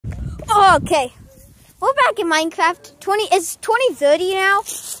Okay, we're back in Minecraft. It's 2030 now,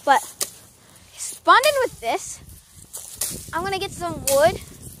 but spawned in with this. I'm gonna get some wood.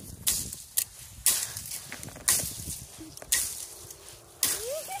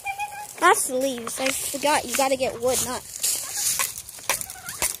 That's the leaves. I forgot you gotta get wood, not.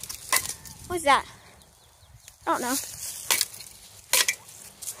 What's that? I don't know.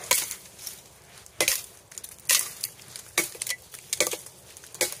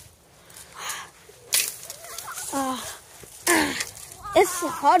 It's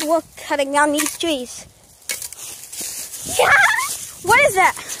hard work cutting down these trees. Yeah! What is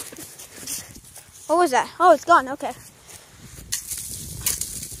that? What was that? Oh, it's gone. Okay.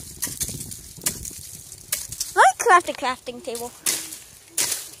 Let me craft a crafting table.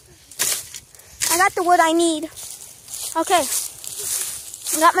 I got the wood I need. Okay.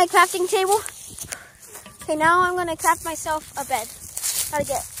 I got my crafting table. Okay, now I'm gonna craft myself a bed. Gotta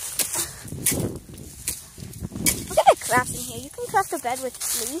get. Look at the crafting here. You can craft a bed with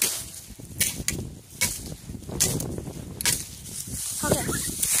leaves. Okay.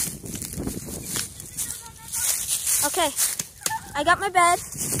 Okay. I got my bed.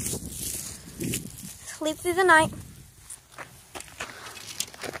 Sleep through the night.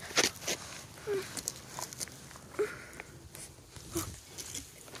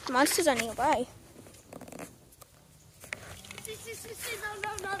 Monsters are nearby.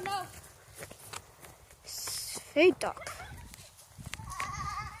 No. It's very dark.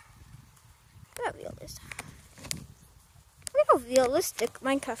 Not realistic. Look how realistic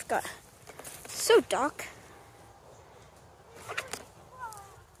Minecraft got. It's so dark.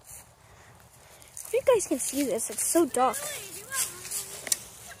 If you guys can see this, it's so dark.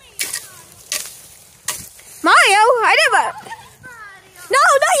 Mario, I never. No,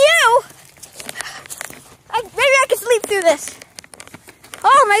 not you! Maybe I can sleep through this.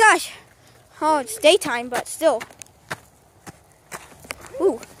 Oh my gosh. Oh, it's daytime, but still.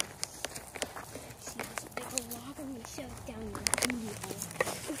 Ooh.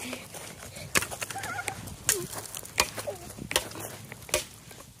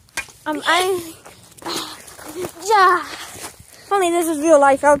 Yeah. If only this was real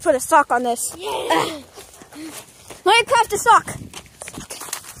life, I would put a sock on this. Yeah. Let me craft a sock.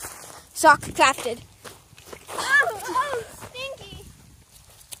 Sock crafted. Oh, stinky.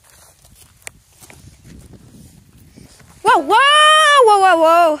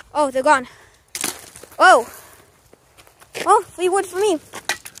 Whoa. Oh, they're gone. Whoa. Oh, free wood for me.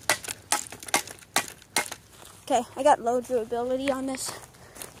 Okay, I got low durability on this.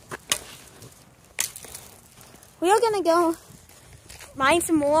 We are gonna go mine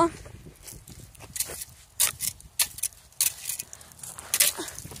some more.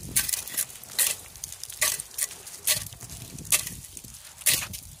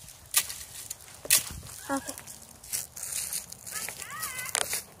 Okay.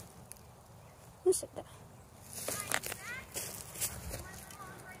 Who said that?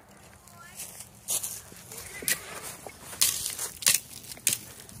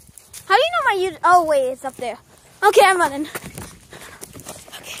 How do you know my oh wait, it's up there. Okay, I'm running.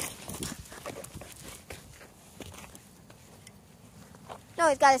 Okay. No,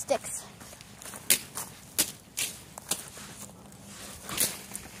 he's got his sticks.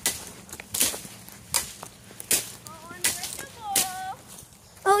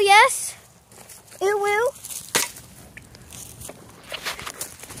 Oh yes, it will.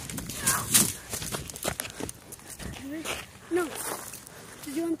 No.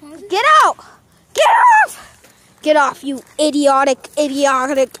 Did you unpause it? Get out! Get off! Get off, you idiotic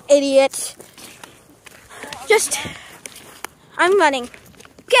idiot. Just, I'm running.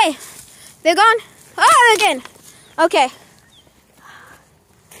 Okay, they're gone. Oh, they're again. Okay.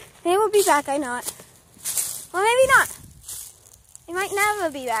 They will be back, I know it. Well, maybe not. They might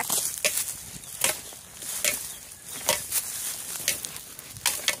never be back.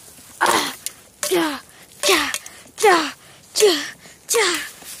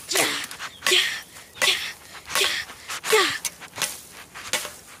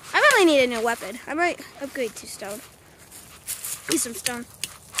 I really need a new weapon. I might upgrade to stone. Use some stone.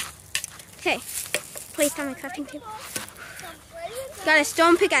 Okay. Place down my crafting table. Got a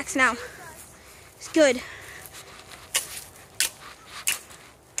stone pickaxe now. It's good.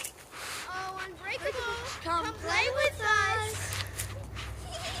 Come play with us.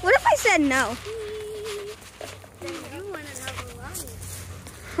 What if I said no?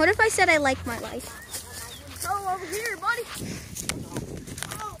 What if I said I like my life? Oh, over here, buddy.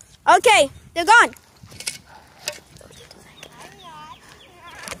 Okay, they're gone.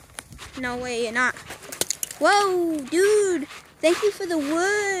 No way, you're not. Whoa, dude. Thank you for the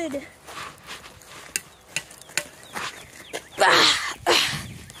wood.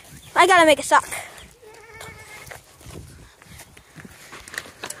 I gotta make a sock.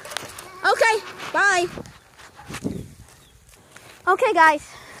 Okay, bye. Okay, guys.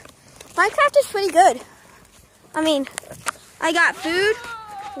 Minecraft is pretty good. I mean, I got food,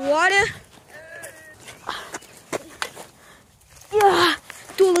 water. Yeah,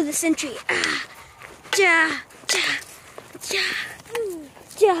 Duel of the Century. Ja, ja, ja,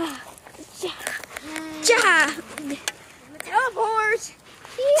 ja, ja, ja. Teleport!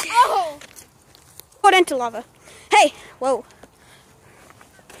 Oh! Put into lava. Hey, whoa.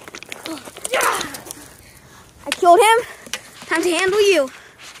 I killed him. Time to handle you.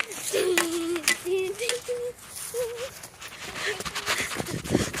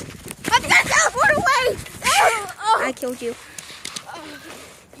 I'm gonna teleport away! I killed you.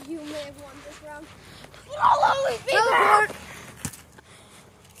 You may have won this round. Teleport!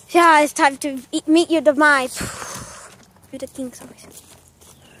 Yeah, it's time to meet your demise. You're the king size.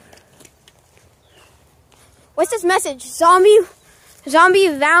 What's this message? Zombie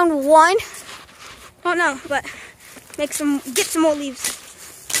round 1. Oh no, but get some more leaves.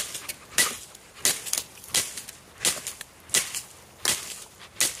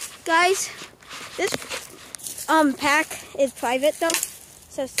 Guys, this pack is private though,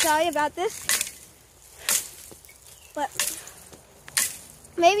 so sorry about this. But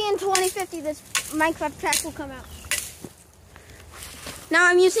maybe in 2050 this Minecraft pack will come out. Now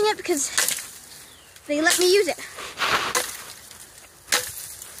I'm using it because they let me use it.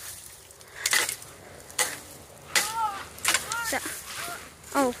 So,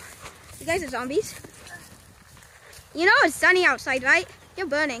 oh, you guys are zombies? You know it's sunny outside, right? You're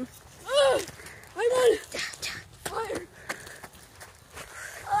burning. I'm on fire.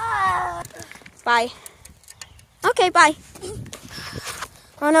 Bye. Okay, bye.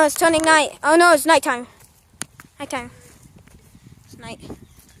 Oh no, it's turning night. Oh no, it's nighttime. Nighttime. It's night.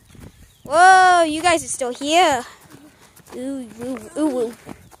 Whoa, you guys are still here. Ooh, ooh, ooh, ooh.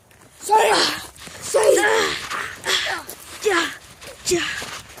 Sorry. Ja, ja,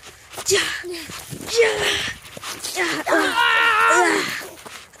 ja,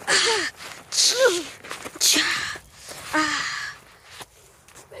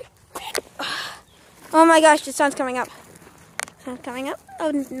 Oh my gosh, the sun's coming up. Sun's coming up.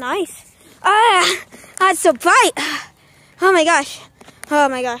 Oh, nice. That's so bright. Oh my gosh. Oh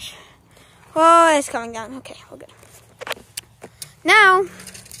my gosh. Oh, it's coming down. Okay, we're good. Now,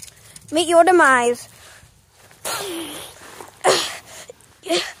 meet your demise.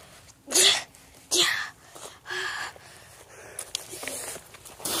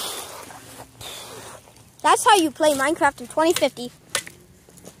 That's how you play Minecraft in 2050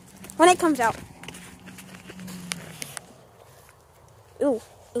 when it comes out. Ooh,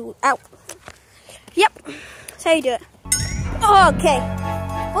 ooh, ow. Yep, that's how you do it. Okay,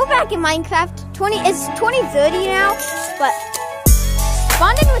 we're back in Minecraft. It's 2030 now, but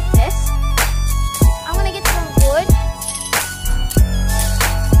spawned in with this. I'm gonna get some wood.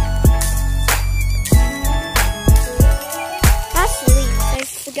 That's the leaf. I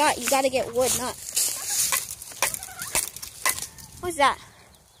forgot you gotta get wood, not. What's that?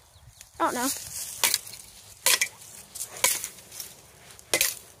 I don't know.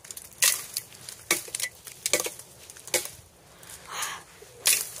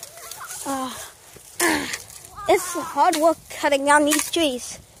 It's hard work cutting down these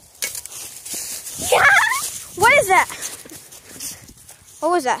trees. Yeah! What is that?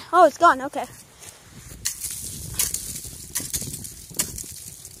 What was that? Oh, it's gone. Okay.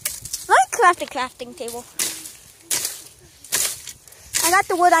 Let me craft a crafting table. I got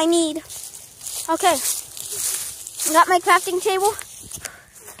the wood I need. Okay. I got my crafting table.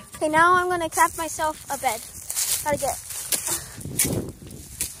 Okay, now I'm going to craft myself a bed. Gotta get...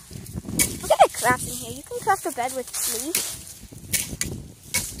 Look at the craft in here. You can craft a bed with leaves.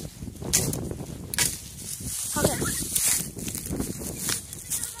 Okay.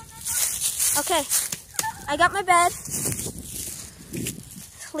 Okay. I got my bed.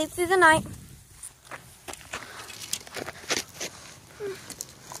 Sleep through the night.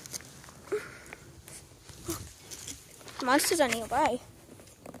 Monsters are nearby.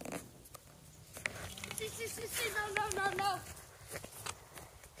 No.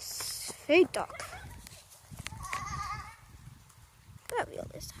 It's very dark. Look at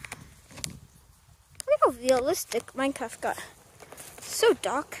realistic. Look how realistic Minecraft got. It's so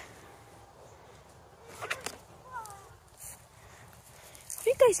dark. If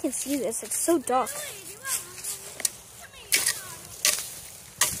you guys can see this, it's so dark.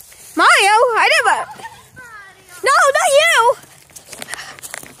 Mario, I never... No, not you!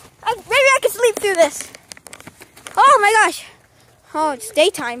 Maybe I can sleep through this. Oh my gosh. Oh, it's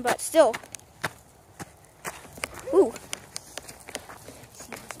daytime, but still. Ooh.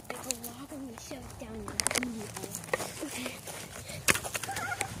 See this big old log? I'm gonna shove it down your booty hole.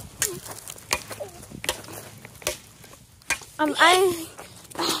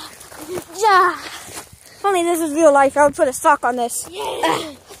 Yeah. If only this was real life, I would put a sock on this.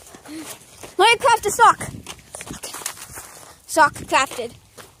 Yeah. Let me craft a sock. Sock crafted.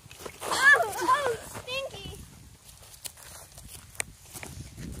 Oh, stinky.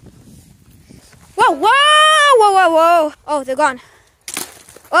 Whoa, whoa, whoa, whoa, whoa. Oh, they're gone.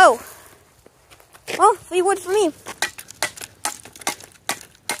 Whoa. Oh, free wood for me.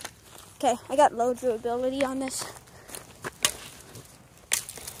 Okay, I got low durability on this.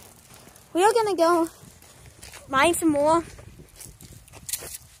 We are gonna go mine some more.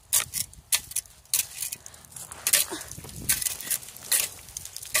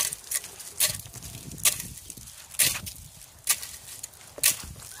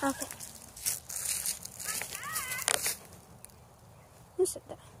 Okay. Who said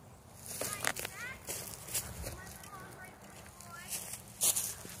that?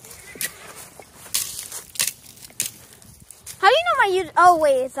 How do you know my oh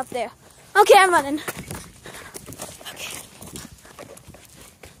wait, it's up there. Okay, I'm running. Okay.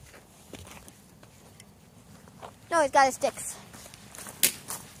 No, he's got his sticks.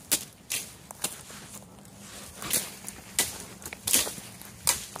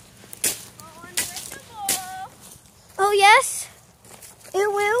 Oh yes, it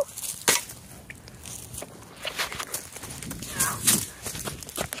will.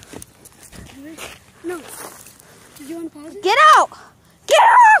 No. Did you want to pause it? Get out! Get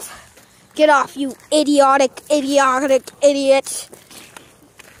off! Get off, you idiotic idiot.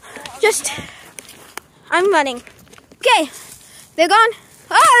 Just, I'm running. Okay, they're gone.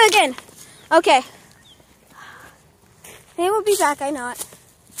 Oh, again. Okay. They will be back, I know it.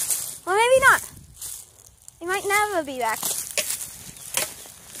 Well, maybe not. They might never be back.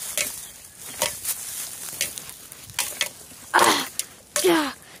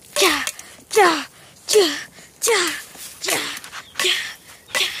 Ja, ja, ja, ja, ja, ja, ja,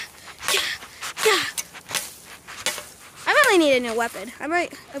 ja, ja, ja. I really need a new weapon. I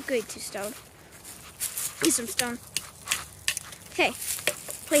might upgrade to stone. Use some stone. Okay,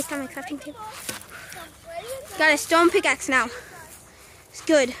 placed on my crafting table. Got a stone pickaxe now. It's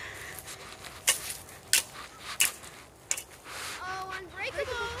good. Oh,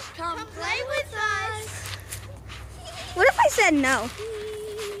 Unbreakable, come play with us. What if I said no?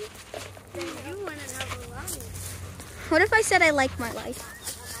 Then you wouldn't have a life. What if I said I like my life?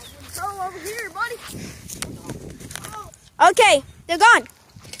 Go over here, buddy. Okay, they're gone.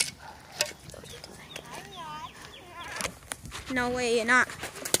 No way, you're not.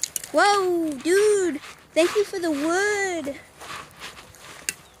 Whoa, dude. Thank you for the wood.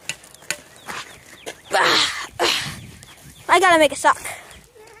 I gotta make a sock.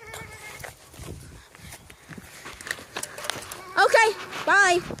 Okay,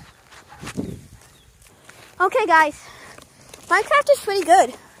 bye. Okay, guys. Minecraft is pretty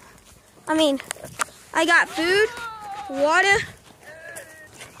good. I mean, I got food, water.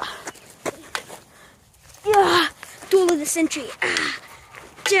 Yeah, Duel of the Century.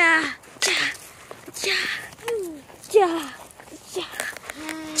 Ja, ja, ja, ja, ja,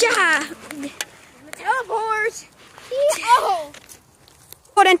 ja. Teleport. Oh.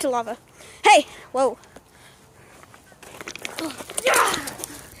 Put into lava. Hey, whoa.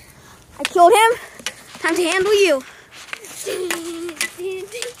 I killed him. Time to handle you.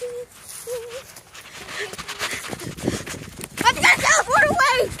 I'm gonna teleport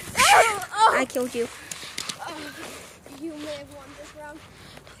away. I killed you. You may have won this round.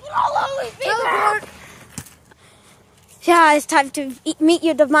 You'll always be Teleport. Yeah, it's time to meet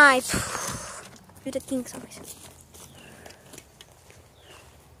your demise. You're the king, zombies.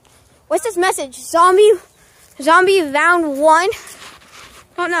 What's this message? Zombie round 1.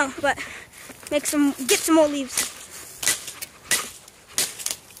 Don't know, but get some more leaves.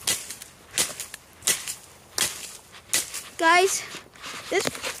 Guys, this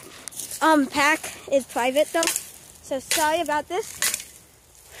pack is private though, so sorry about this.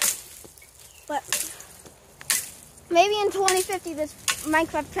 But maybe in 2050 this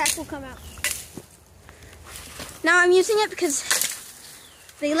Minecraft pack will come out. Now I'm using it because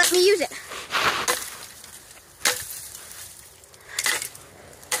they let me use it.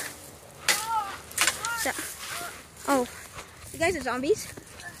 So, oh, you guys are zombies?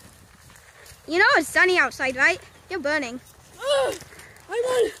 You know it's sunny outside, right? You're burning. I'm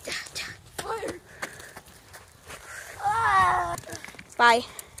on fire. Bye.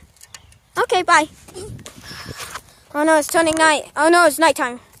 Okay, bye. Oh no, it's turning night. Oh no, it's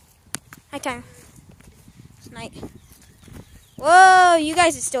nighttime. Nighttime. It's night. Whoa, you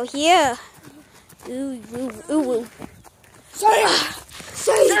guys are still here. Ooh, ooh, ooh, ooh. Sorry.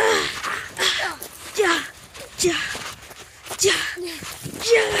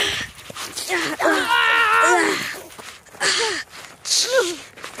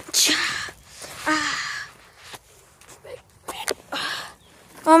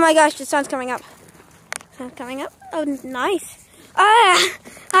 Oh my gosh, the sun's coming up. Sun's coming up. Oh, nice. Ah,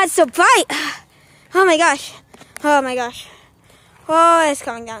 that's so bright. Oh my gosh. Oh my gosh. Oh, it's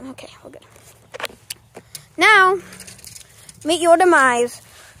coming down. Okay, we're good. Now, meet your demise.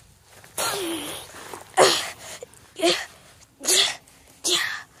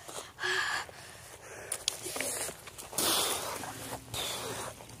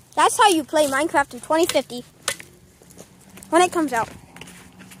 That's how you play Minecraft in 2050 when it comes out.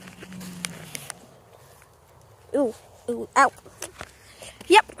 Ooh, ooh, ow.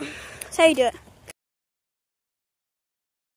 Yep, that's how you do it.